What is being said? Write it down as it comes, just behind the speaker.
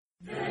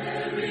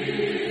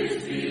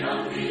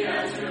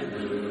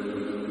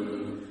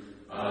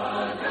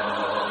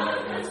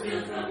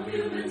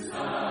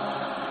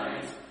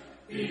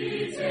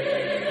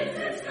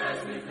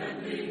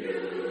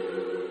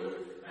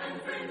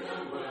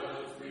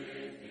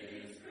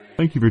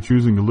Thank you for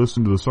choosing to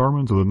listen to the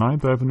sermons of the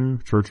Ninth Avenue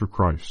Church of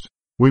Christ.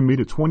 We meet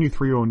at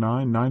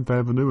 2309 Ninth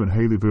Avenue in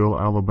Haleyville,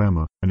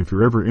 Alabama, and if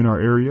you're ever in our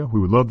area,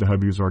 we would love to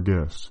have you as our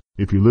guest.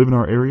 If you live in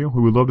our area,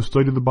 we would love to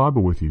study the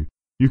Bible with you.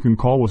 You can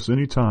call us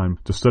anytime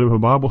to set up a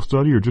Bible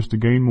study or just to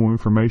gain more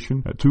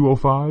information at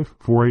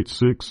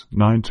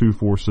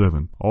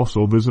 205-486-9247.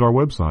 Also visit our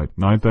website,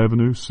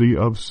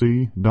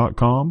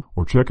 9thavenueCofC.com,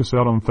 or check us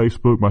out on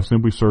Facebook by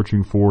simply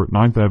searching for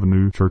Ninth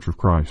Avenue Church of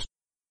Christ.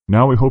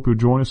 Now we hope you'll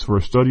join us for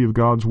a study of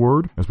God's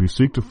Word as we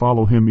seek to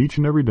follow Him each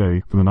and every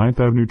day from the Ninth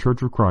Avenue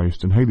Church of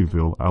Christ in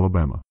Haleyville,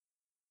 Alabama.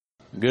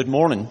 Good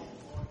morning.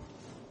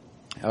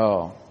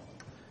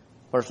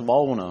 First of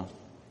all, I want to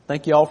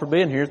thank you all for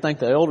being here. Thank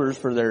the elders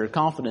for their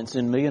confidence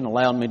in me and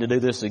allowing me to do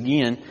this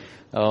again.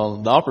 The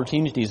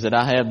opportunities that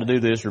I have to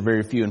do this are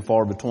very few and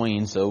far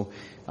between, so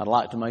I'd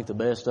like to make the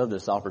best of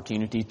this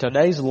opportunity.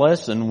 Today's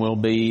lesson will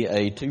be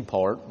a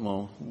two-part.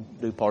 We'll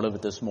do part of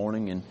it this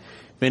morning and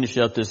finish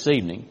up this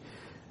evening.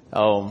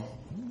 One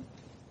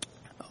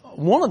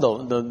of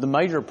the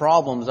major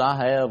problems I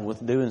have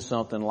with doing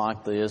something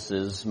like this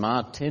is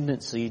my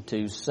tendency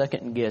to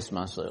second guess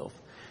myself.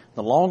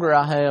 The longer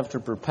I have to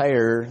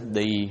prepare,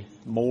 the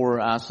more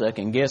I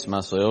second guess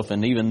myself.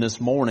 And even this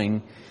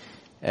morning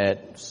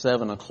at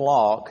 7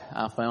 o'clock,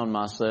 I found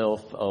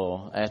myself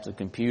at the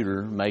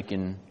computer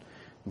making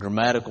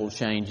grammatical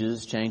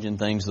changes, changing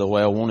things the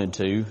way I wanted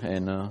to,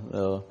 and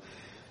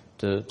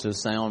to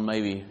sound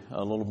maybe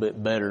a little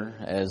bit better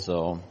as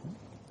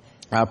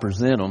I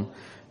present them,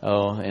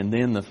 and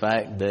then the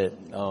fact that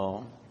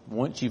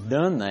once you've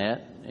done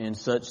that in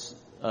such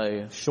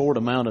a short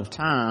amount of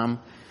time,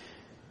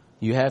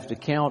 you have to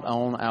count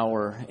on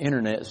our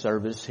internet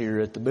service here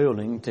at the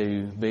building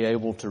to be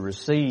able to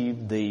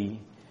receive the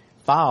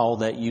file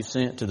that you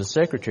sent to the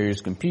secretary's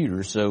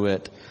computer. So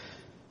at,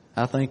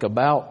 I think,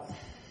 about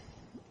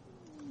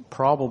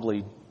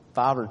probably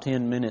 5 or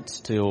 10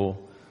 minutes till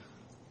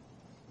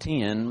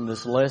 10,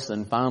 this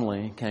lesson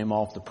finally came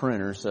off the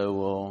printer,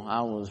 so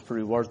I was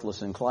pretty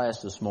worthless in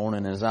class this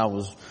morning as I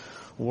was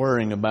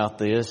worrying about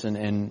this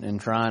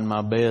and trying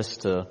my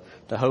best to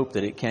hope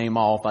that it came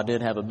off. I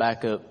did have a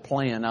backup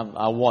plan.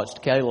 I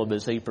watched Caleb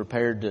as he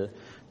prepared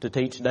to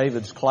teach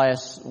David's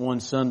class one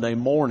Sunday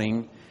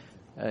morning.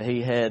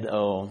 He had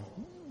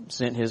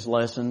sent his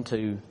lesson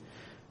to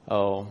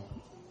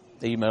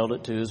emailed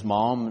it to his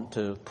mom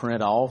to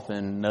print off,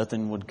 and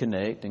nothing would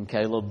connect, and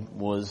Caleb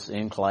was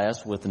in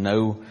class with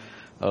no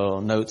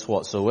notes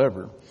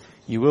whatsoever.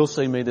 You will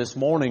see me this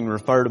morning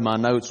refer to my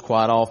notes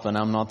quite often.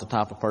 I'm not the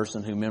type of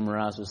person who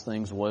memorizes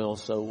things well,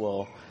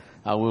 so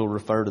I will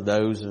refer to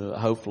those.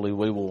 Hopefully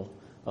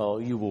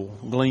you will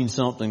glean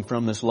something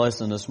from this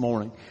lesson this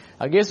morning.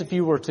 I guess if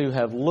you were to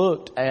have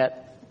looked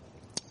at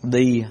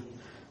the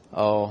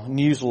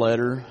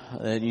newsletter,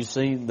 you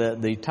see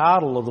that the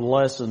title of the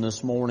lesson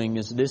this morning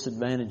is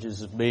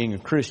Disadvantages of Being a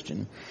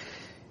Christian.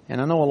 And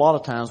I know a lot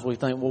of times we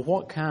think, well,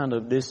 what kind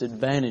of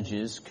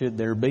disadvantages could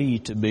there be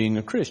to being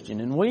a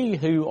Christian? And we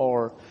who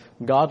are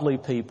godly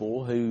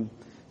people, who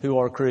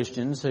are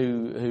Christians,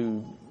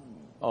 who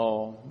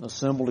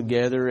assemble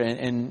together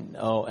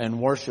and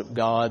worship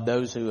God,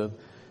 those who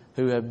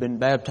have been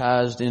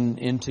baptized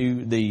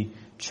into the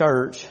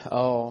church,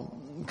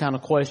 kind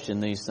of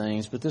question these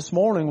things. But this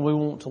morning we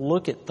want to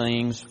look at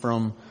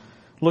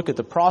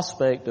the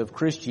prospect of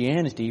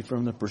Christianity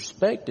from the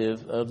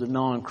perspective of the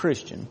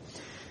non-Christian.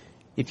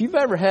 If you've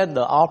ever had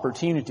the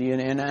opportunity,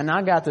 and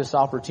I got this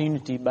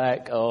opportunity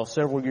back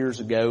several years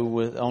ago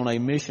on a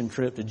mission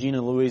trip to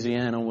Jena,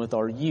 Louisiana with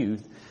our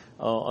youth,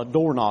 a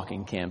door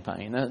knocking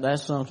campaign.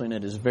 That's something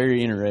that is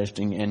very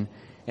interesting.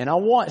 And I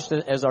watched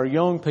it as our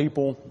young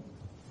people,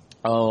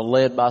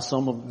 led by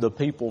some of the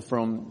people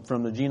from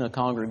the Jena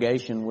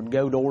congregation, would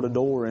go door to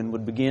door and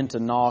would begin to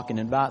knock and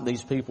invite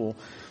these people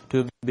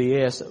to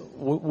VBS.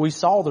 We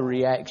saw the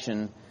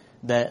reaction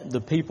that the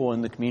people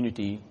in the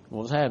community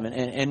was having.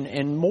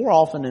 And more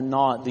often than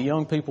not, the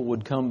young people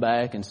would come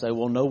back and say,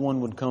 well, no one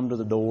would come to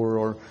the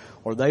door,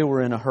 or they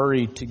were in a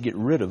hurry to get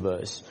rid of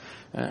us.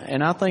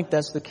 And I think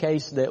that's the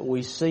case that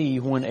we see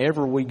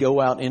whenever we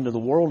go out into the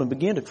world and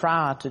begin to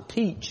try to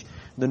teach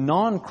the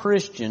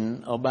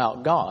non-Christian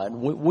about God.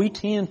 We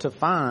tend to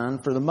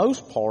find, for the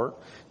most part,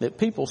 that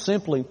people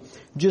simply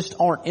just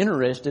aren't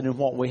interested in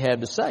what we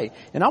have to say.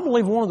 And I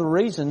believe one of the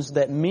reasons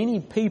that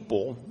many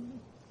people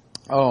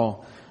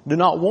do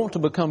not want to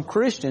become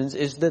Christians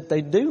is that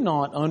they do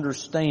not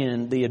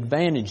understand the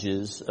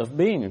advantages of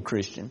being a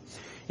Christian.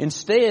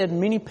 Instead,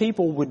 many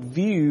people would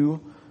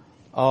view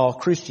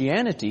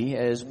Christianity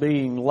as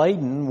being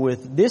laden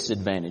with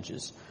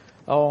disadvantages.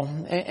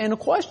 And a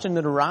question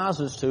that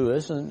arises to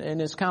us,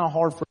 and it's kind of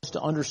hard for us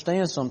to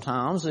understand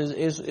sometimes,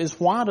 is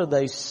why do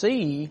they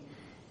see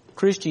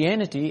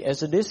Christianity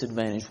as a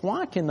disadvantage?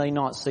 Why can they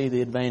not see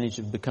the advantage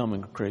of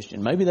becoming a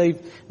Christian? Maybe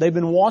they've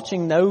been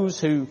watching those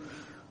who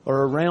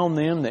are around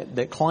them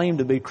that claim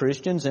to be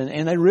Christians,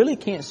 and they really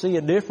can't see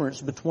a difference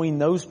between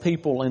those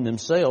people and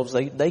themselves.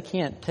 They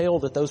can't tell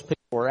that those people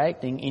are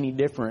acting any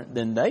different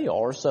than they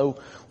are. So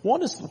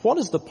what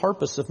is the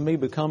purpose of me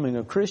becoming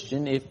a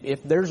Christian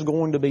if there's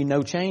going to be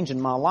no change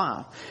in my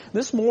life?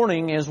 This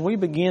morning, as we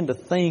begin to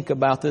think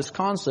about this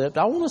concept,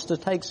 I want us to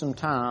take some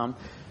time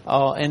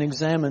and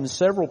examine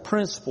several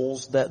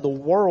principles that the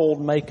world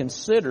may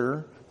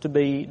consider to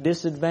be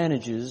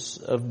disadvantages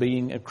of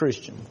being a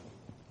Christian.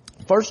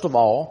 First of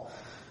all,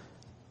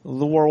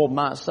 the world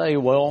might say,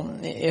 well,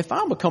 if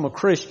I become a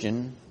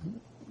Christian,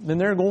 then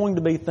there are going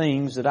to be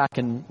things that I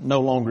can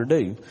no longer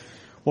do.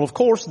 Well, of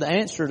course, the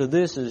answer to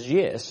this is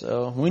yes.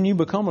 When you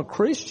become a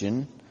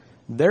Christian,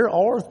 there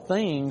are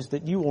things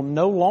that you will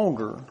no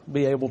longer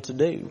be able to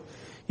do.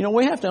 You know,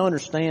 we have to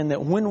understand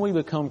that when we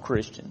become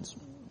Christians,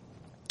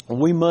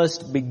 we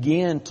must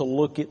begin to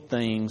look at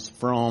things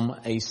from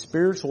a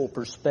spiritual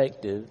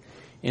perspective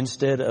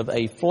instead of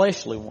a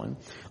fleshly one.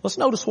 Let's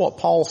notice what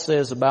Paul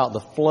says about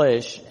the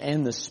flesh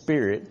and the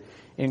spirit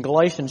in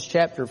Galatians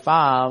chapter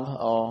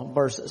 5,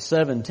 verse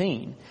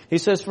 17. He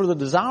says, "For the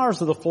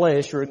desires of the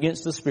flesh are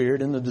against the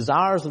spirit, and the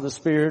desires of the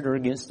spirit are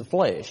against the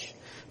flesh.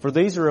 For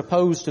these are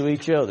opposed to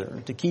each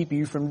other, to keep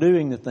you from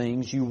doing the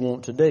things you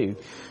want to do."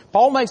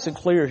 Paul makes it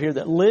clear here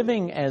that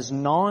living as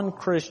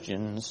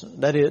non-Christians,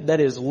 that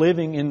is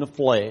living in the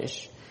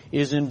flesh,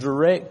 is in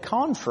direct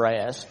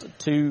contrast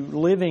to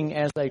living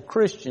as a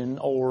Christian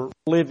or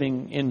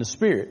living in the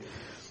Spirit.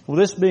 Well,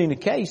 this being the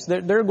case,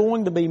 there are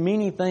going to be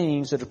many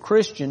things that a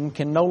Christian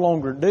can no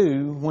longer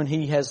do when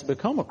he has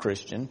become a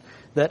Christian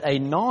that a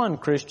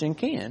non-Christian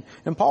can.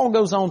 And Paul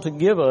goes on to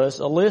give us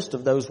a list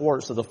of those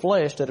works of the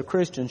flesh that a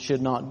Christian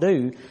should not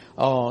do.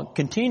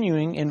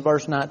 Continuing in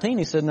verse 19,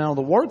 he said, "Now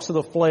the works of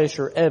the flesh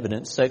are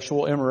evident: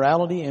 sexual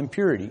immorality,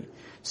 impurity,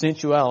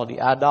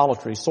 sensuality,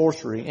 idolatry,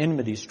 sorcery,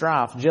 enmity,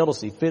 strife,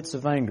 jealousy, fits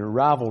of anger,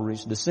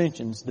 rivalries,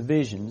 dissensions,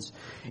 divisions,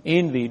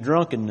 envy,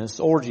 drunkenness,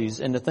 orgies,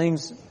 and the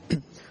things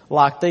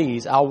like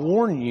these. I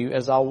warn you,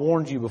 as I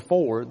warned you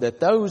before,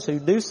 that those who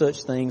do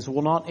such things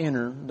will not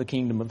enter the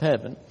kingdom of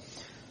heaven."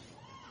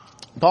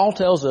 Paul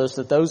tells us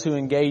that those who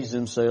engage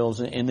themselves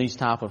in these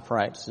type of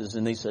practices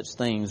and these such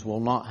things will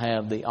not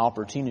have the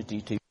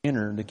opportunity to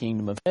enter the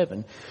kingdom of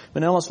heaven. But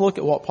now let's look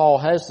at what Paul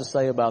has to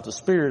say about the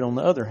Spirit on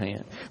the other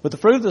hand. "But the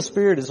fruit of the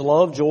Spirit is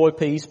love, joy,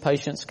 peace,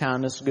 patience,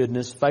 kindness,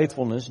 goodness,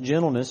 faithfulness,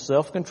 gentleness,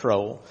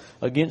 self-control.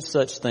 Against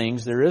such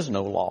things there is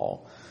no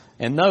law.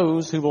 And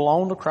those who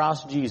belong to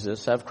Christ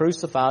Jesus have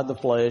crucified the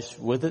flesh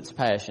with its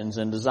passions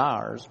and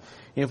desires.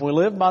 If we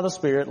live by the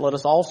Spirit, let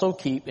us also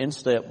keep in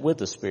step with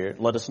the Spirit.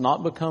 Let us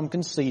not become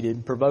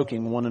conceited,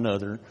 provoking one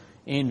another,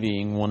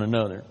 envying one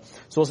another."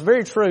 So it's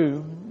very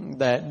true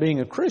that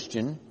being a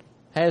Christian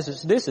has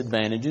its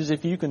disadvantages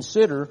if you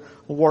consider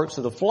the works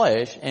of the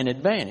flesh an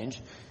advantage.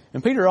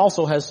 And Peter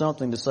also has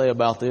something to say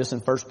about this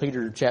in 1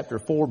 Peter chapter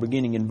 4,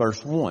 beginning in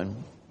verse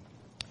 1.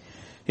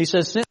 He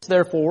says, "Since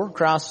therefore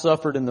Christ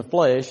suffered in the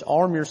flesh,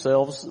 arm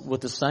yourselves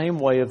with the same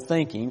way of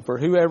thinking, for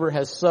whoever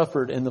has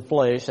suffered in the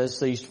flesh has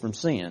ceased from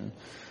sin,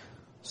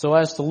 so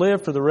as to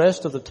live for the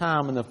rest of the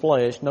time in the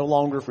flesh, no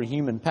longer for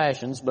human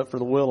passions, but for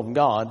the will of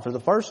God. For the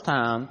first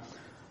time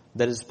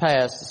that is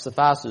past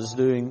suffices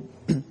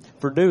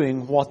for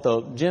doing what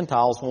the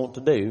Gentiles want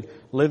to do,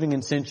 living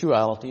in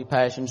sensuality,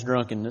 passions,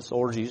 drunkenness,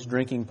 orgies,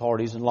 drinking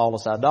parties, and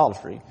lawless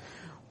idolatry.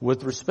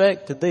 With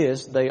respect to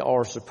this, they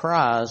are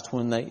surprised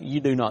when you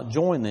do not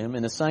join them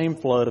in the same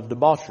flood of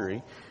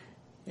debauchery,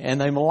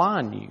 and they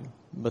malign you.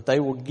 But they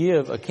will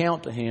give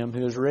account to him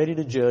who is ready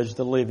to judge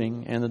the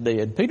living and the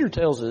dead." Peter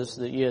tells us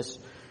that, yes,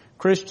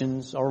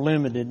 Christians are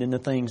limited in the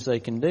things they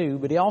can do,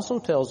 but he also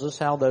tells us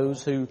how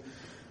those who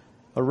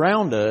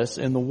around us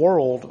in the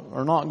world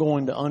are not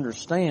going to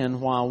understand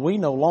why we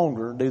no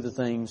longer do the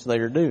things they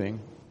are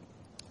doing.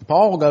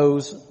 Paul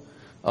goes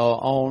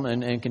on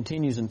and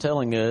continues in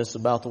telling us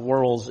about the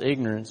world's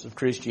ignorance of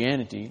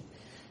Christianity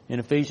in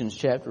Ephesians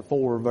chapter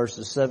 4,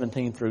 verses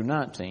 17 through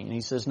 19.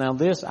 He says, "Now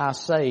this I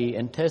say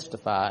and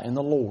testify in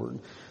the Lord,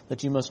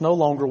 that you must no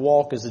longer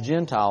walk as the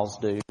Gentiles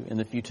do in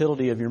the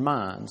futility of your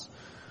minds.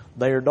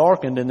 They are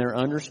darkened in their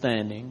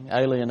understanding,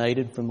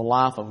 alienated from the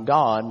life of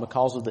God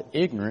because of the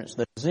ignorance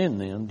that is in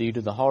them due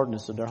to the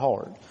hardness of their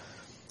heart.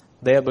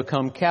 They have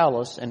become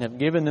callous and have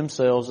given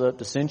themselves up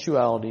to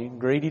sensuality,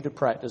 greedy to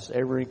practice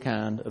every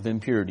kind of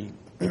impurity."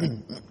 You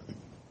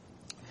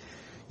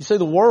see,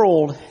 the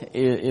world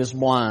is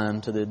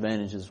blind to the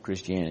advantages of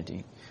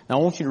Christianity. Now,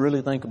 I want you to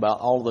really think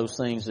about all of those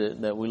things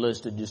that we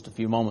listed just a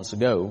few moments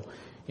ago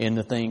in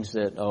the things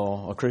that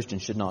a Christian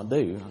should not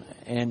do.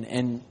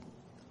 And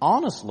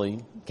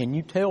honestly, can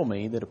you tell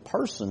me that a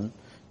person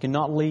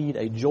cannot lead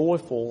a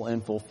joyful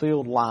and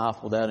fulfilled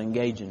life without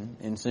engaging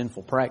in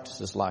sinful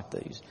practices like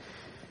these?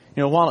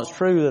 You know, while it's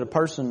true that a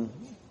person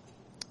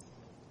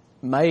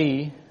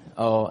may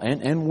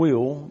and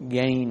will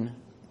gain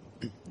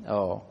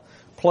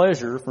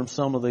pleasure from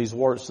some of these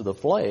works of the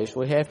flesh,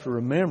 we have to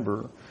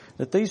remember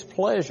that these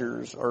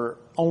pleasures are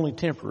only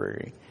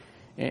temporary.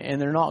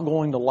 and they're not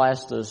going to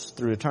last us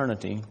through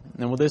eternity.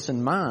 And with this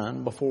in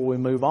mind, before we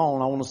move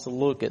on, I want us to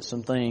look at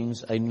some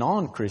things a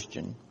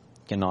non-Christian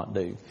cannot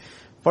do.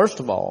 First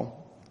of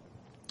all,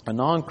 a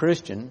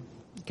non-Christian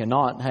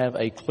cannot have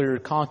a clear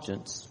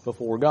conscience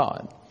before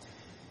God.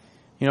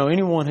 You know,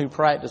 anyone who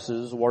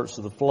practices the works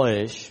of the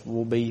flesh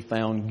will be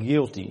found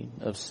guilty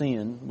of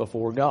sin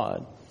before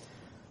God.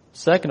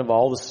 Second of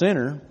all, the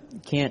sinner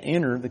can't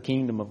enter the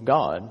kingdom of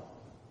God.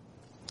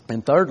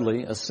 And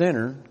thirdly, a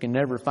sinner can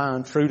never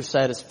find true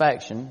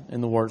satisfaction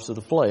in the works of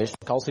the flesh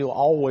because he'll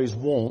always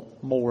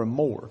want more and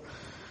more.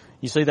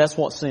 You see, that's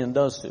what sin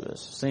does to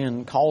us.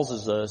 Sin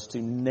causes us to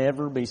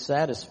never be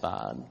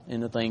satisfied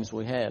in the things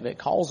we have. It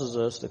causes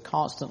us to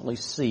constantly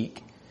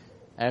seek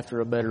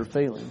after a better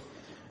feeling.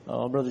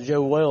 Brother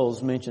Joe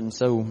Wells mentioned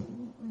so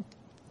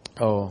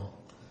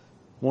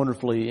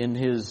wonderfully in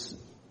his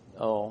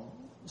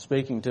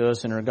speaking to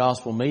us in our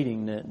gospel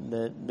meeting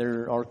that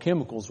there are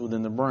chemicals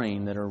within the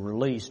brain that are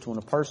released when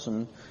a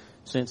person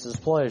senses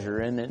pleasure.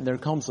 And there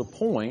comes a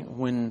point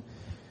when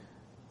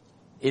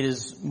it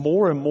is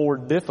more and more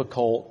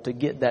difficult to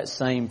get that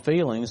same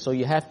feeling, so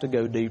you have to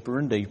go deeper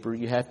and deeper.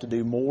 You have to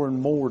do more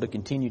and more to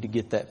continue to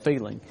get that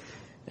feeling.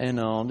 And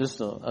just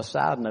a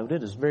side note,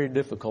 it is very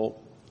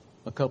difficult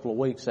a couple of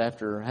weeks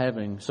after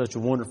having such a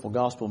wonderful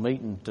gospel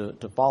meeting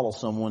to follow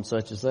someone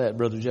such as that.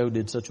 Brother Joe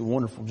did such a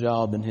wonderful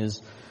job in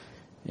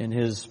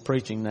his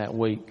preaching that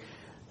week.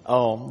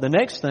 The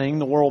next thing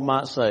the world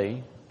might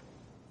say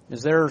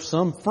is there are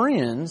some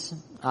friends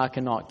I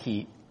cannot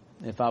keep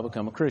if I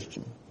become a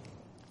Christian.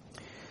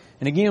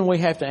 And again, we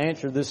have to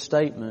answer this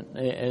statement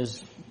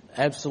as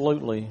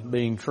absolutely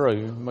being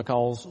true,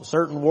 because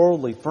certain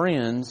worldly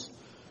friends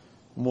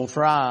will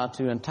try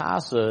to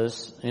entice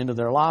us into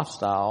their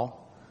lifestyle.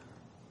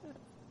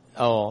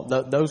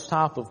 Those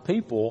type of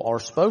people are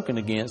spoken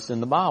against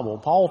in the Bible.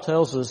 Paul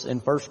tells us in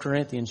 1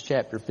 Corinthians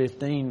chapter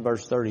 15,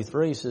 verse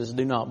 33, he says,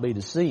 "Do not be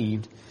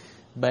deceived.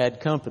 Bad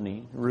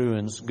company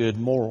ruins good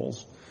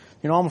morals."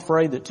 You know, I'm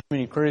afraid that too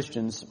many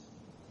Christians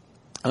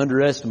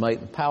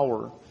underestimate the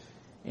power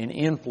and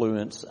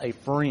influence a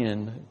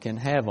friend can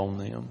have on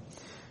them.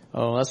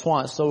 That's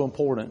why it's so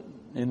important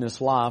in this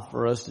life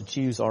for us to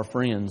choose our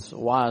friends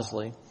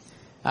wisely.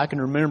 I can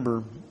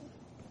remember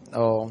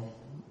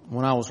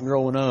when I was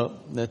growing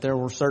up that there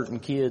were certain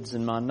kids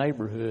in my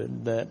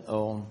neighborhood that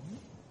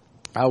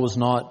I was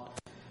not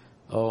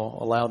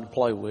allowed to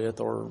play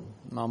with, or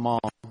my mom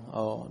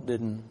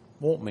didn't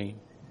want me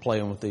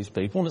playing with these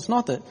people. And it's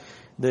not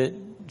that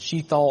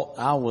she thought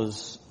I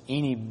was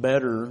any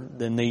better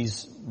than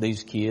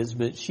these kids,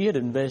 but she had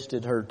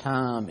invested her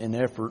time and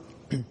effort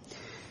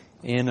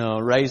in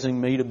raising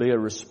me to be a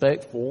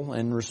respectful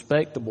and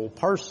respectable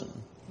person.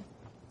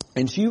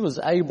 And she was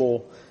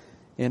able,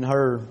 in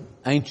her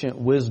ancient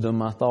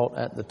wisdom, I thought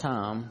at the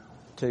time,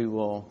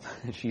 to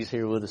she's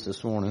here with us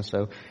this morning,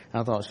 so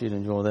I thought she'd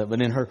enjoy that.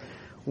 But in her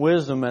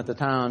wisdom at the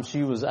time,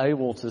 she was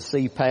able to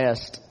see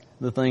past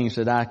the things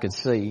that I could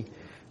see,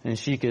 and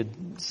she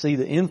could see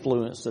the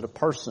influence that a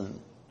person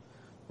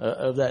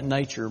of that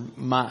nature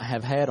might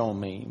have had on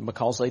me,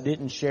 because they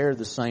didn't share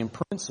the same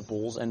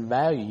principles and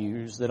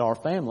values that our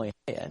family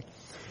had.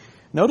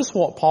 Notice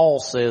what Paul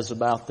says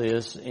about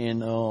this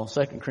in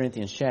 2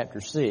 Corinthians chapter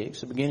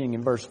 6. Beginning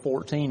in verse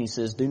 14, he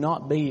says, "Do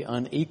not be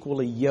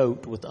unequally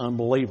yoked with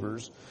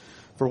unbelievers.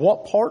 For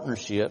what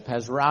partnership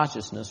has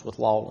righteousness with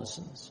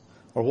lawlessness?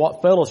 Or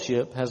what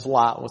fellowship has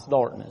light with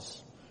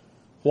darkness?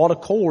 What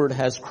accord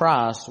has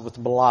Christ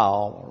with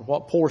Belial? Or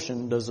what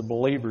portion does a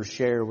believer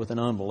share with an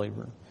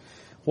unbeliever?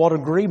 What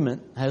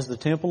agreement has the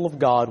temple of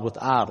God with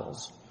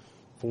idols?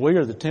 For we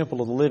are the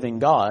temple of the living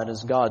God,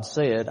 as God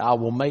said, I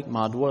will make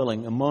my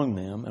dwelling among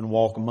them and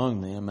walk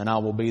among them, and I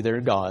will be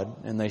their God,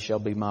 and they shall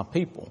be my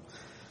people.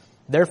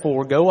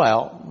 Therefore go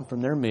out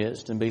from their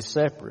midst and be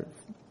separate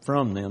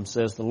from them,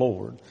 says the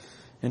Lord,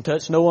 and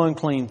touch no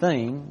unclean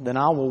thing, then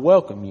I will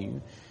welcome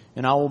you,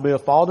 and I will be a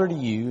father to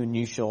you, and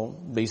you shall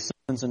be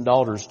sons and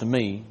daughters to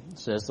me,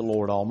 says the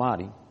Lord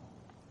Almighty."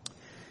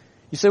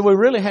 You see, we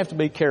really have to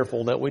be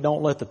careful that we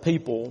don't let the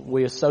people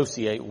we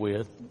associate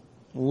with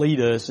lead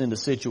us into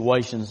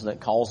situations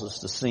that cause us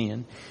to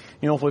sin.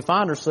 You know, if we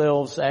find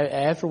ourselves,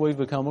 after we've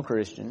become a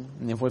Christian,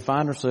 and if we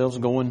find ourselves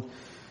going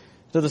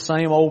to the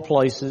same old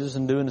places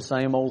and doing the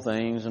same old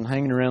things and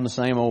hanging around the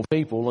same old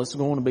people, it's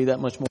going to be that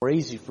much more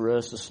easy for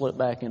us to slip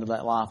back into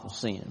that life of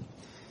sin.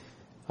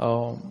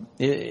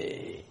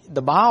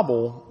 The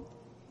Bible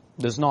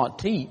does not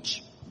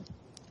teach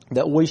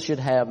that we should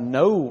have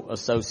no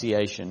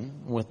association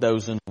with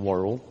those in the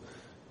world,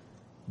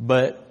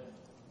 but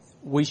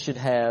we should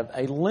have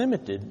a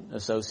limited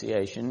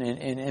association.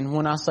 And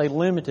when I say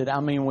limited, I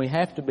mean we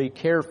have to be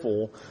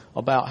careful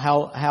about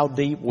how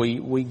deep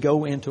we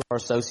go into our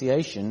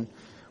association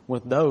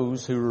with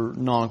those who are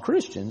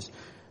non-Christians,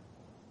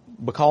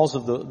 because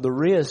of the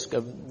risk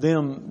of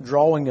them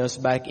drawing us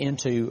back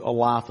into a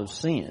life of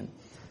sin.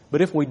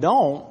 But if we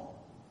don't,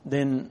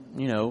 then,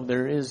 you know,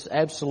 there is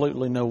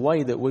absolutely no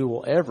way that we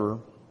will ever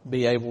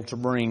be able to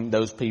bring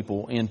those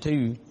people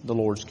into the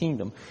Lord's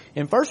kingdom.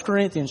 In 1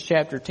 Corinthians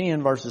chapter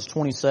 10, verses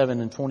 27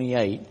 and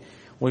 28,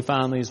 we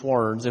find these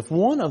words: if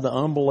one of the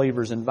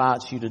unbelievers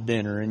invites you to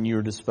dinner and you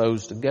are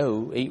disposed to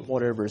go, eat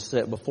whatever is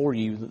set before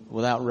you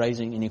without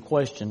raising any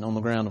question on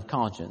the ground of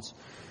conscience.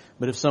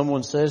 But if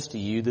someone says to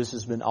you, this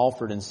has been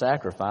offered and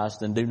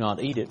sacrificed, then do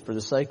not eat it for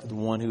the sake of the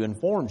one who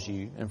informs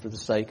you and for the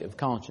sake of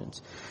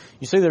conscience.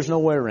 You see, there's no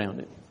way around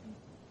it.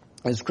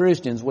 As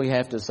Christians, we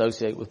have to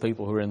associate with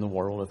people who are in the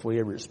world if we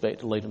ever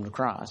expect to lead them to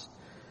Christ.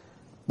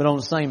 But on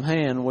the same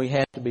hand, we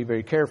have to be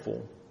very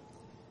careful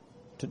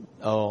to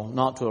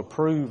not to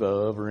approve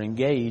of or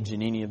engage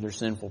in any of their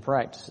sinful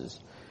practices.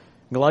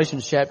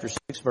 Galatians chapter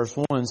 6 verse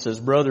 1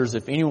 says, brothers,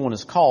 if anyone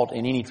is caught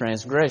in any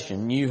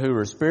transgression, you who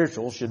are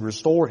spiritual should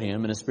restore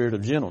him in a spirit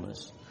of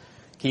gentleness.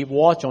 Keep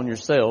watch on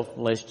yourself,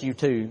 lest you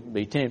too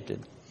be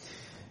tempted.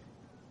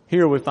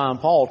 Here we find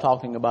Paul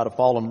talking about a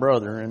fallen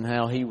brother and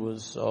how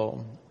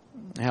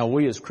how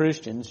we as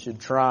Christians should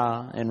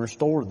try and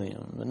restore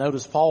them. But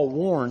notice Paul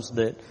warns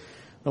that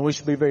we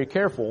should be very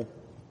careful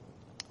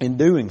in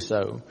doing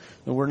so,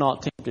 that we're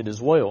not tempted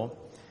as well.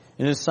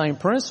 And this same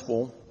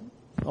principle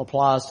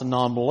applies to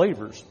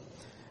non-believers.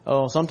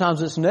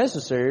 Sometimes it's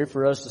necessary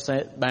for us to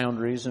set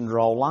boundaries and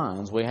draw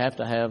lines. We have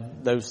to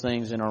have those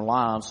things in our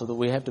lives so that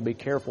we have to be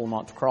careful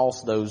not to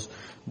cross those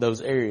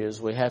areas.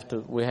 We have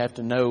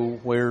to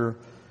know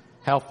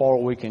how far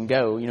we can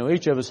go. You know,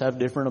 each of us have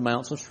different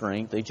amounts of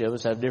strength. Each of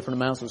us have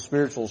different amounts of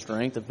spiritual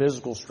strength, of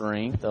physical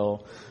strength,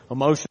 of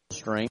emotional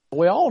strength.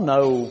 We all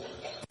know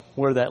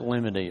where that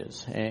limit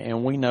is,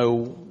 and we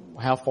know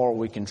how far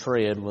we can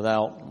tread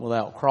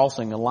without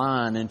crossing a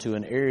line into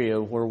an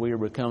area where we are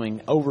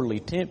becoming overly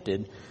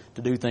tempted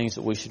to do things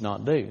that we should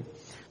not do.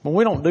 But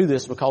we don't do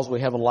this because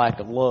we have a lack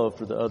of love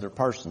for the other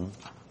person.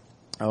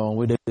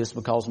 We do this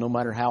because no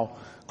matter how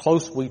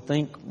close we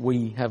think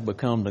we have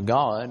become to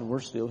God, we're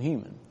still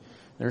human.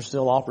 There's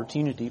still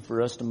opportunity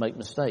for us to make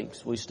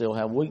mistakes. We still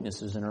have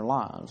weaknesses in our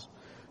lives.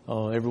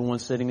 Everyone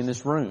sitting in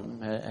this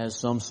room has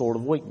some sort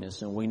of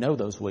weakness, and we know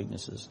those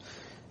weaknesses.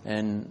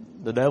 And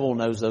the devil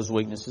knows those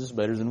weaknesses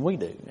better than we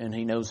do, and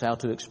he knows how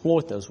to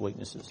exploit those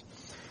weaknesses.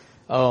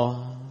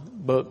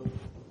 But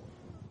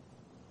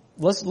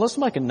let's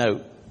make a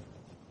note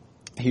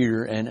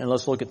here, and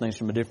let's look at things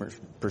from a different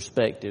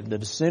perspective.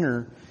 That a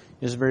sinner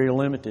is very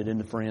limited in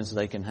the friends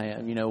they can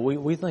have. You know,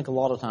 we think a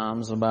lot of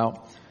times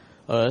about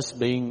us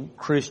being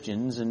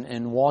Christians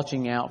and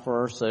watching out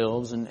for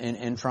ourselves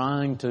and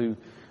trying to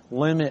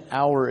limit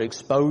our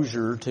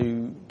exposure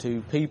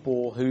to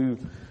people who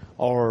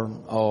are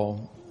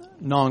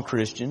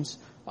non-Christians.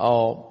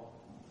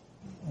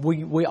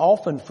 We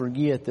often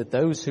forget that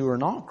those who are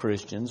not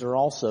Christians are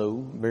also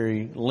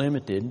very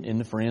limited in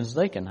the friends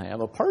they can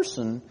have. A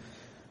person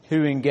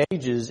who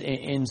engages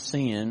in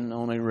sin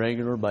on a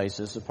regular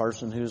basis, a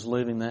person who is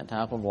living that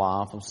type of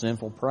life of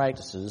sinful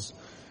practices,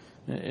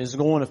 is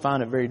going to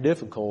find it very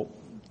difficult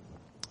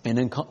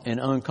and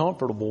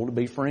uncomfortable to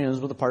be friends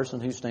with a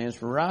person who stands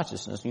for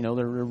righteousness. You know,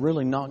 they're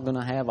really not going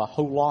to have a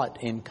whole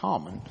lot in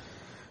common.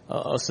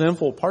 A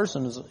sinful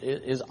person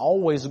is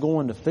always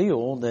going to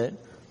feel that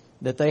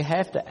they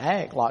have to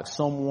act like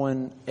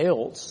someone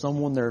else,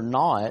 someone they're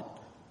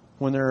not,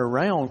 when they're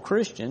around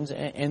Christians,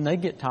 and they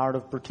get tired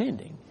of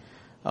pretending.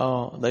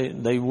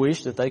 They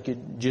wish that they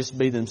could just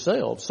be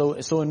themselves.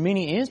 So in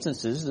many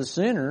instances, the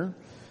sinner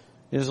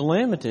is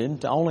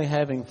limited to only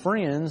having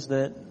friends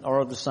that are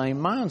of the same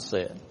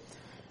mindset.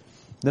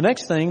 The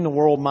next thing the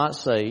world might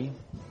say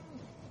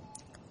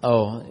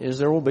is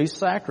there will be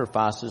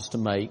sacrifices to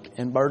make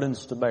and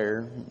burdens to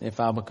bear if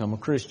I become a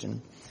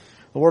Christian.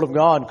 The Word of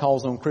God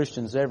calls on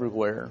Christians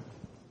everywhere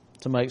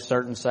to make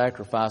certain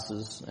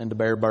sacrifices and to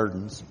bear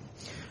burdens.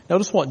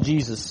 Notice what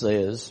Jesus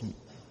says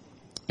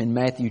in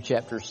Matthew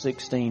chapter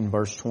 16,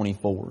 verse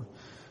 24.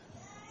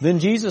 Then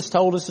Jesus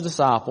told his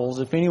disciples,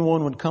 if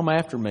anyone would come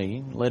after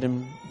me, let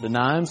him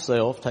deny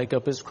himself, take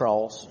up his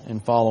cross,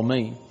 and follow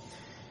me.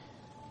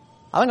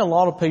 I think a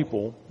lot of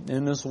people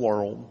in this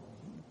world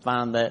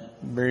find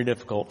that very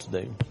difficult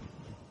to do.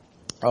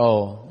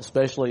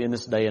 Especially in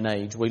this day and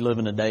age. We live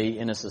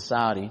in a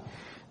society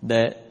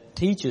that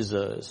teaches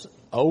us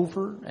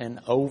over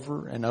and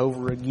over and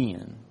over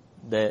again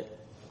that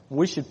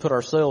we should put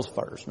ourselves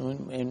first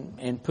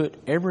and put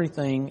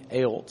everything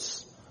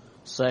else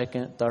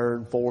second,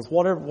 third, fourth,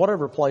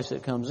 whatever place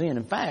it comes in.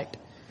 In fact,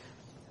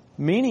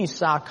 many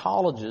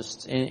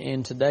psychologists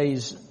in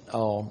today's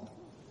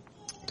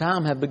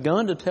time have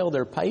begun to tell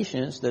their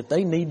patients that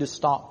they need to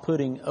stop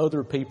putting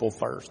other people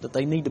first, that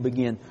they need to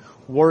begin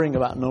worrying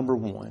about number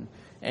one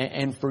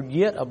and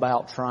forget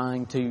about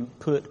trying to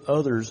put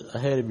others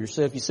ahead of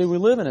yourself. You see, we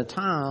live in a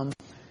time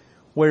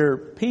where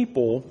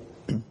people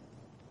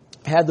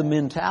have the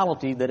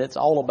mentality that it's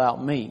all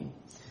about me.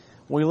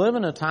 We live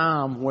in a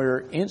time where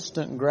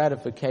instant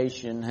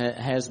gratification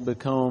has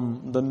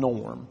become the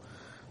norm.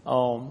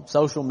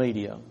 Social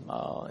media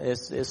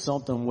is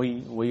something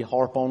we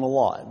harp on a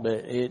lot,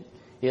 but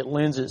it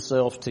lends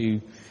itself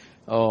to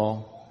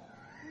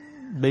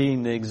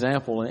being the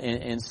example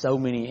in so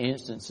many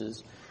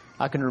instances.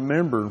 I can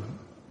remember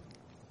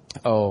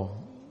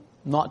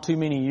not too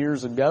many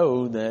years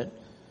ago that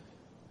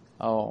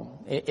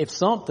if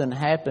something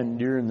happened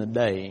during the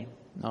day,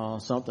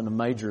 a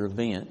major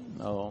event,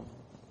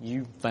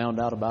 you found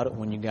out about it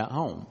when you got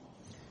home.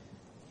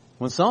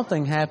 When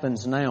something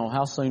happens now,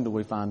 how soon do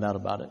we find out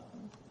about it?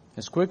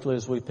 As quickly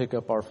as we pick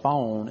up our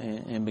phone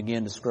and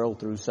begin to scroll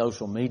through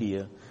social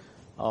media,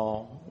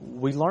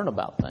 we learn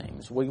about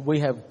things. We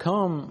have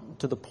come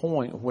to the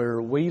point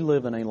where we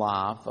live in a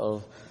life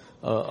of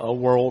a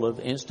world of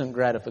instant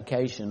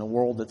gratification, a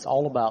world that's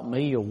all about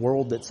me, a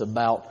world that's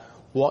about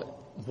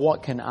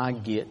what can I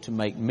get to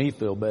make me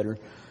feel better.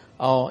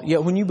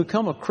 Yet when you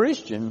become a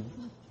Christian,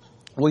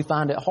 we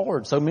find it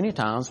hard. So many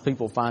times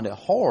people find it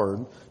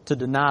hard to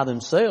deny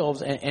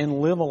themselves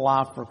and live a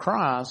life for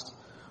Christ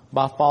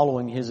by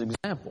following His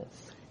example.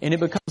 And it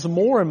becomes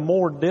more and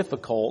more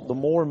difficult the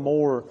more and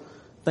more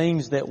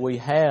things that we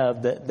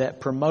have that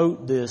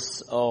promote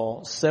this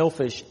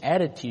selfish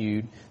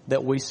attitude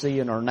that we see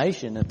in our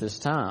nation at this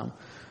time.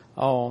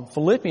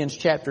 Philippians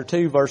chapter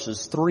 2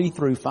 verses 3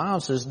 through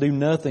 5 says, "Do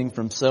nothing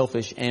from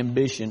selfish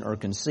ambition or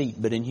conceit,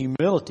 but in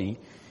humility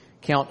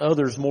count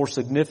others more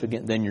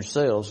significant than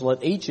yourselves.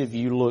 Let each of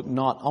you look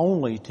not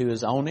only to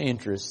his own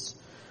interests,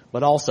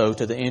 but also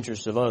to the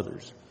interests of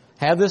others.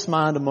 Have this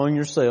mind among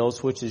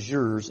yourselves, which is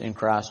yours in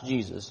Christ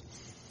Jesus."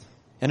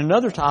 And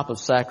another type of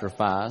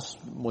sacrifice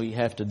we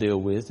have to deal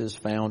with is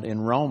found in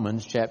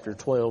Romans chapter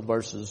 12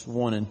 verses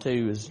 1 and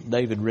 2, as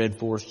David read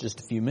for us just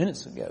a few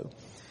minutes ago.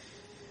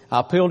 "I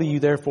appeal to you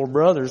therefore,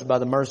 brothers, by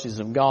the mercies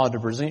of God, to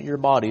present your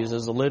bodies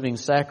as a living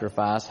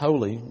sacrifice,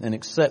 holy and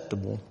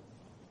acceptable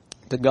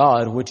to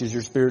God, which is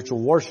your spiritual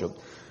worship.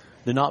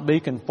 Do not be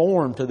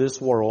conformed to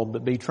this world,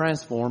 but be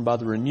transformed by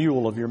the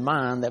renewal of your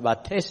mind, that by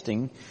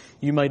testing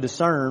you may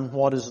discern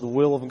what is the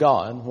will of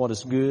God, what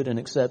is good and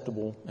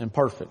acceptable and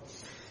perfect."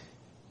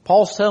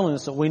 Paul's telling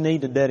us that we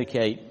need to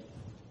dedicate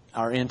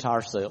our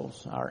entire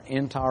selves, our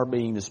entire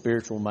being to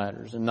spiritual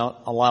matters, and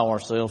not allow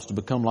ourselves to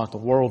become like the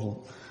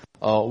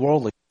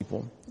worldly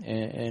people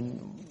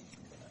and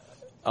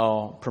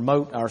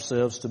promote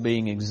ourselves to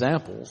being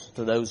examples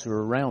to those who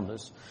are around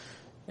us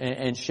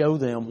and show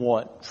them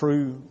what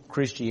true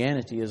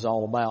Christianity is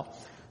all about.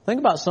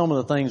 Think about some of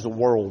the things the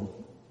world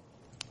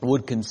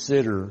would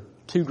consider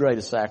too great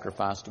a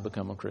sacrifice to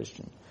become a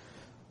Christian.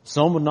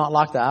 Some would not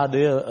like the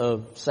idea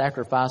of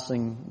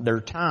sacrificing their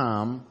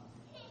time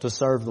to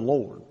serve the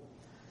Lord.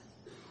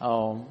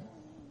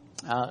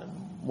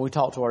 We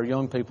talk to our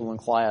young people in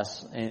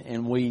class,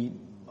 and we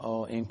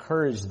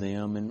encourage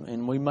them,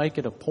 and we make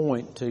it a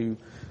point to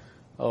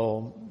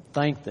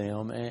thank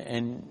them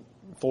and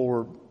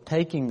for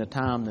taking the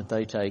time that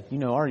they take. You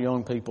know, our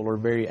young people are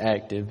very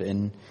active,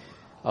 and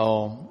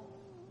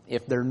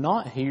if they're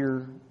not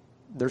here,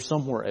 they're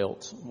somewhere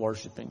else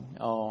worshiping.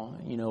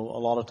 You know, a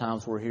lot of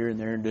times we're here and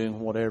there and doing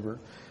whatever.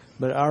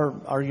 But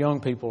our young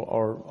people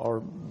are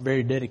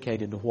very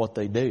dedicated to what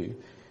they do.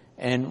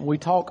 And we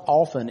talk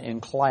often in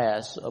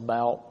class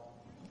about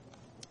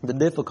the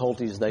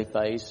difficulties they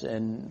face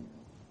and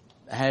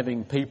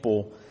having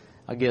people,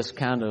 I guess,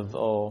 kind of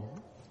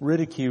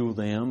ridicule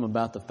them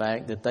about the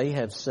fact that they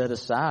have set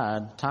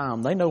aside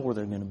time. They know where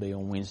they're going to be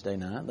on Wednesday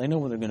night. They know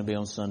where they're going to be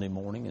on Sunday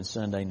morning and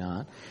Sunday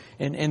night.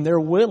 And they're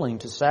willing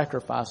to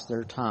sacrifice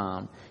their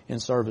time in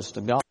service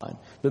to God.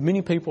 But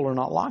many people are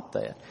not like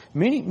that.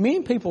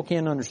 Many people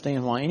can't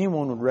understand why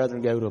anyone would rather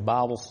go to a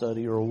Bible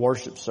study or a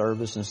worship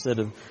service instead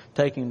of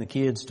taking the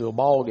kids to a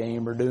ball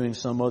game or doing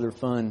some other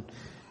fun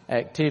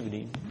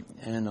activity.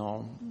 And,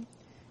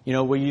 you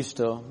know, we used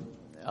to,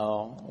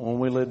 when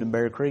we lived in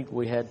Bear Creek,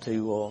 we had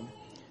to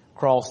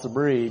cross the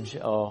bridge,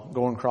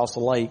 going across the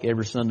lake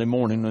every Sunday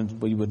morning,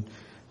 and we would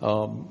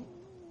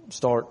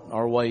start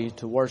our way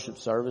to worship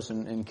service.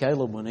 And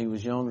Caleb, when he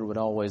was younger, would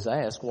always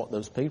ask what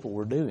those people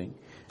were doing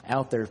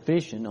out there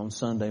fishing on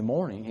Sunday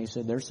morning. He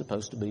said they're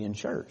supposed to be in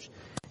church.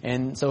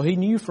 And so he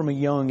knew from a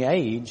young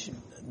age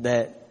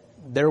that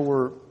there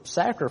were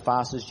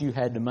sacrifices you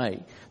had to make.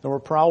 There were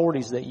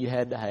priorities that you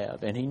had to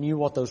have, and he knew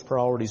what those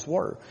priorities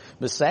were.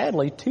 But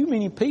sadly, too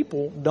many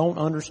people don't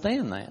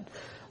understand that.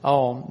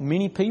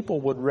 Many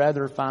people would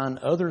rather find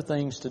other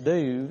things to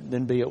do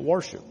than be at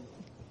worship.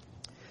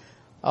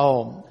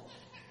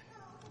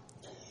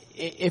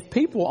 If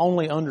people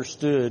only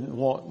understood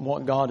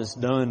what God has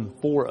done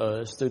for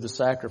us through the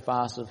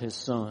sacrifice of His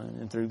Son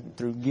and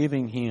through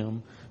giving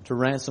Him to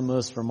ransom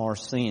us from our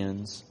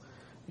sins,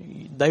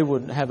 they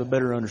would have a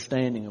better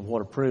understanding of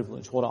what a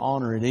privilege, what an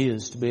honor it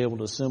is to be able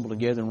to assemble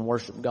together and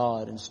worship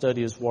God and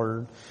study His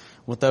Word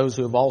with those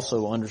who have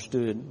also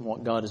understood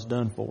what God has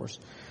done for us.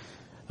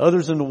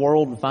 Others in the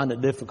world would find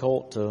it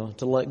difficult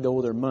to let go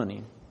of their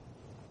money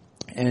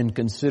and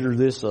consider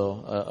this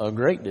a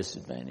great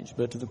disadvantage.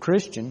 But to the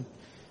Christian,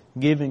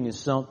 giving is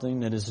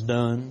something that is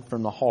done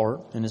from the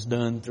heart and is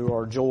done through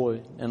our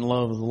joy and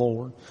love of the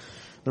Lord.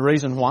 The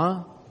reason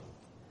why?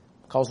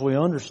 Because we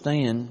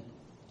understand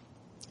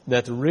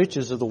that the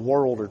riches of the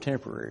world are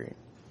temporary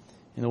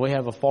and that we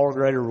have a far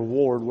greater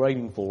reward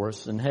waiting for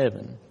us in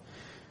heaven.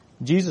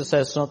 Jesus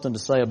has something to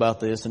say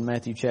about this in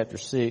Matthew chapter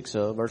 6,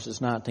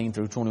 verses 19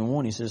 through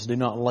 21. He says, "Do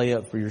not lay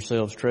up for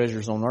yourselves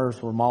treasures on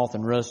earth where moth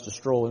and rust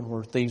destroy and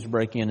where thieves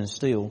break in and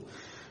steal.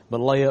 But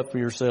lay up for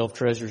yourself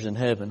treasures in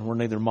heaven where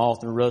neither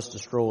moth nor rust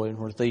destroy and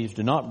where thieves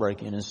do not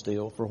break in and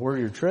steal. For where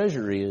your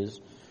treasure is,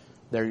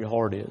 there your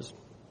heart is."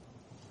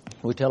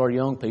 We tell our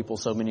young people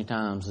so many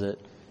times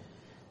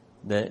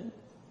that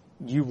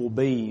you will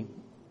be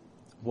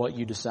what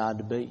you decide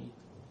to be.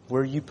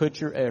 Where you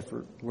put your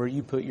effort, where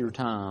you put your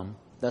time,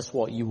 that's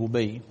what you will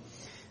be.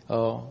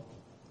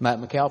 Matt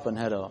McAlpin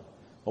had a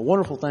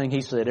wonderful thing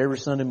he said every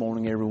Sunday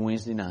morning, every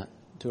Wednesday night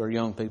to our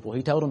young people.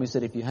 He told them, he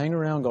said, if you hang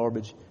around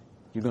garbage,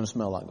 you're going to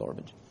smell like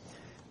garbage.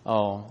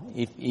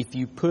 If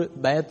you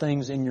put bad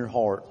things in your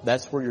heart,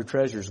 that's where your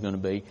treasure is going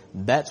to be.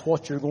 That's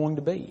what you're going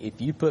to be.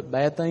 If you put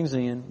bad things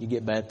in, you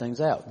get bad things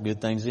out.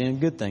 Good things in,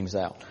 good things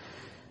out.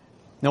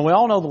 Now, we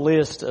all know the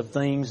list of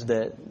things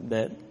that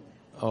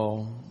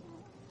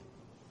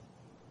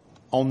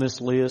on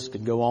this list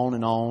could go on,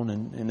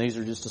 and these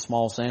are just a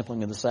small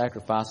sampling of the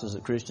sacrifices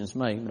that Christians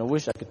make. And I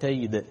wish I could tell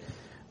you that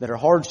our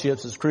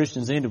hardships as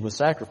Christians ended with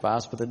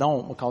sacrifice, but they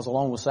don't, because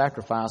along with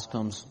sacrifice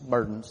comes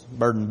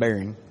burden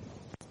bearing.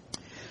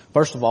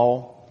 First of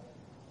all,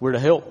 we're to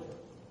help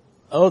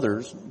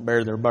others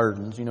bear their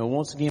burdens.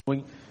 Once again,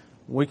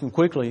 we can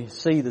quickly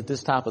see that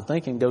this type of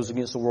thinking goes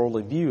against the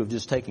worldly view of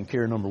just taking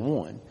care of number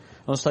one.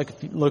 Let's take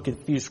a look at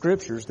a few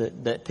scriptures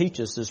that teach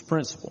us this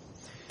principle.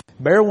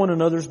 Bear one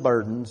another's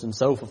burdens and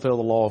so fulfill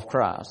the law of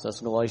Christ.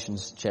 That's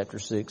Galatians chapter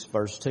 6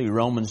 verse 2.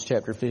 Romans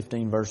chapter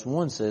 15 verse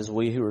 1 says,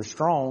 "We who are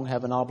strong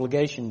have an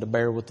obligation to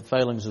bear with the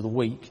failings of the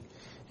weak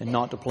and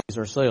not to please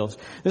ourselves."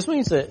 This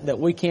means that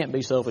we can't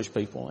be selfish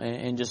people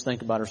and just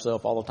think about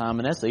ourselves all the time.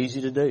 And that's easy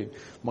to do,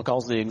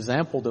 because the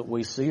example that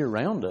we see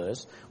around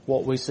us,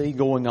 what we see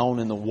going on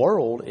in the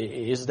world,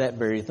 is that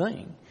very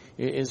thing.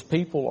 Is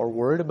people are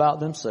worried about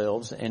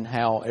themselves and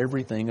how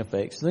everything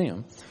affects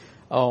them.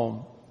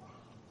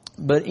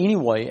 But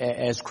anyway,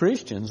 as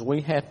Christians,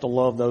 we have to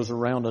love those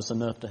around us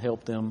enough to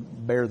help them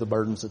bear the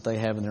burdens that they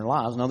have in their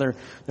lives. Now,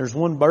 there's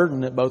one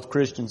burden that both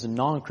Christians and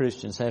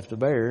non-Christians have to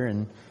bear,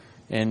 and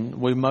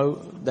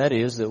that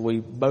is that we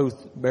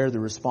both bear the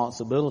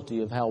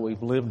responsibility of how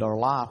we've lived our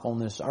life on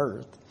this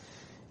earth.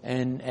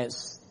 And at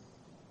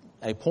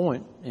a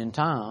point in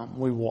time,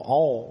 we will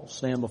all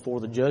stand before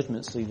the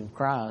judgment seat of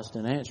Christ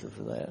and answer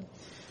for that.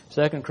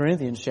 2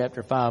 Corinthians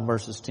chapter 5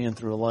 verses 10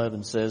 through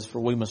 11 says,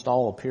 "For we must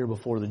all appear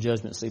before the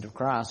judgment seat of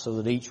Christ, so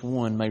that each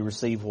one may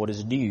receive what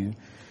is due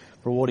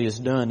for what he has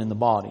done in the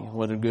body,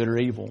 whether good or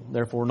evil.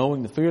 Therefore,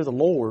 knowing the fear of the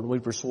Lord, we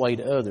persuade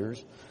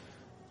others.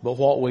 But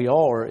what we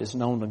are is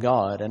known to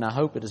God, and I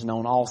hope it is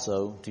known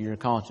also to your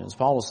conscience."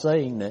 Paul is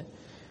saying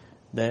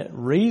that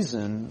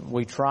reason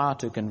we try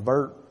to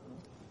convert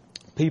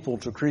people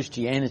to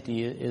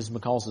Christianity is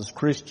because as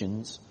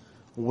Christians,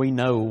 we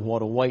know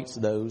what awaits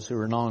those who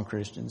are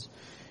non-Christians.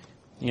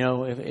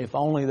 If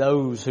only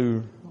those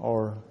who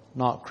are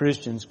not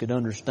Christians could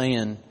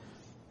understand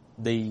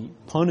the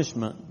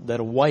punishment that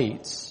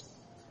awaits,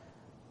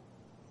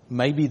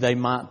 maybe they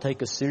might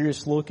take a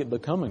serious look at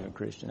becoming a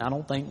Christian. I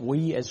don't think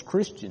we as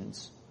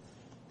Christians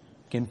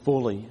can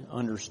fully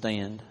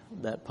understand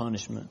that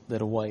punishment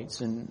that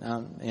awaits. And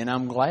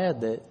I'm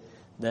glad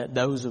that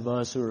those of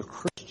us who are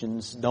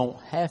Christians don't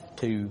have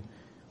to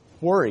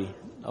worry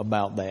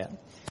about that.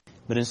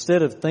 But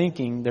instead of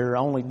thinking there are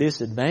only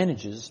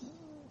disadvantages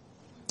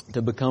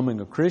to becoming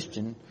a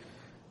Christian,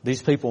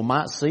 these people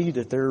might see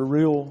that there are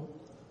real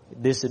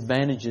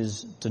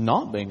disadvantages to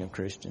not being a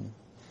Christian.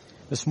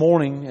 This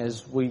morning,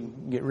 as we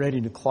get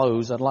ready to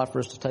close, I'd like for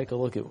us to take a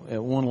look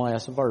at one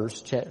last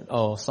verse,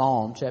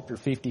 Psalm chapter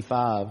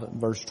 55,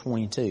 verse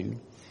 22.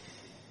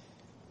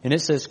 And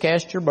it says,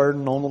 "Cast your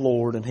burden on the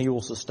Lord, and He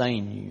will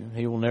sustain you.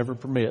 He will never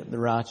permit the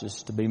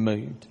righteous to be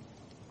moved."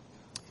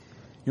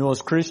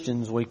 As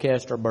Christians, we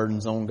cast our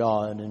burdens on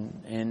God,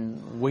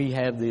 and we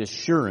have the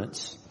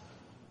assurance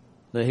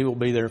that He will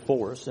be there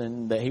for us,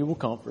 and that He will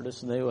comfort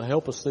us, and that He will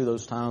help us through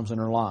those times in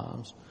our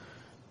lives.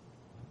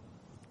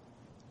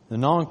 The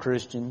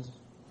non-Christians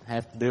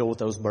have to deal with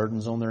those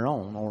burdens on their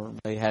own, or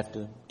they have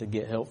to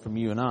get help from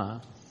you and I.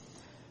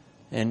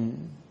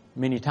 And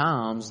many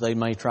times they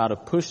may try to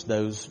push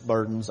those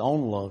burdens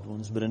on loved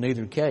ones, but in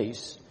either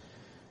case,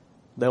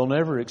 they'll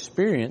never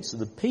experience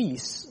the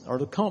peace or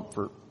the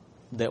comfort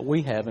that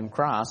we have in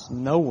Christ,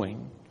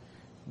 knowing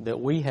that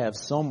we have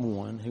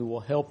someone who will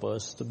help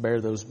us to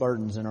bear those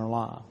burdens in our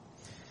life.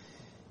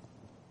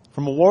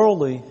 From a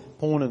worldly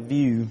point of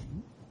view,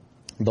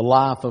 the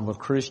life of a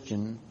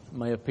Christian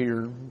may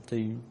appear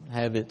to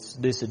have its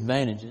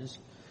disadvantages,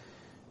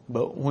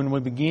 but when we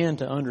begin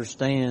to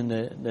understand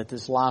that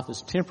this life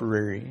is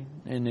temporary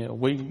and that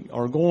we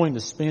are going to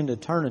spend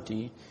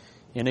eternity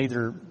in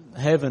either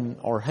heaven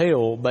or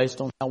hell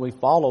based on how we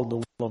follow the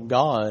will of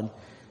God,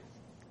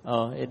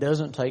 it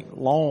doesn't take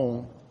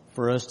long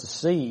for us to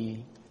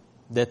see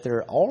that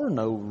there are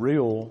no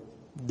real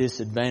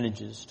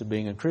disadvantages to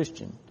being a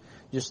Christian,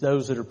 just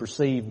those that are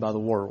perceived by the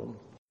world.